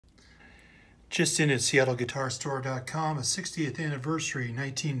Just in at SeattleGuitarStore.com, a 60th anniversary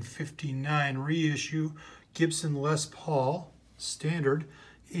 1959 reissue Gibson Les Paul standard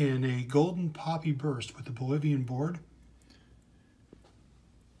in a golden poppy burst with the Bolivian board.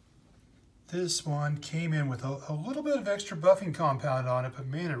 This one came in with a little bit of extra buffing compound on it, but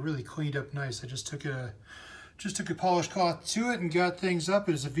man, it really cleaned up nice. I just took a polished cloth to it and got things up.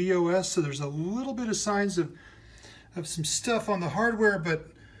 It is a VOS, so there's a little bit of signs of some stuff on the hardware, but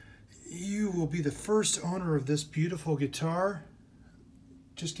you will be the first owner of this beautiful guitar.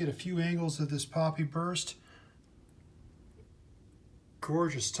 Just get a few angles of this poppy burst.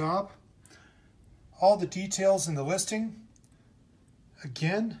 Gorgeous top. All the details in the listing.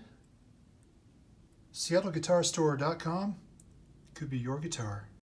 Again, SeattleGuitarStore.com. Could be your guitar.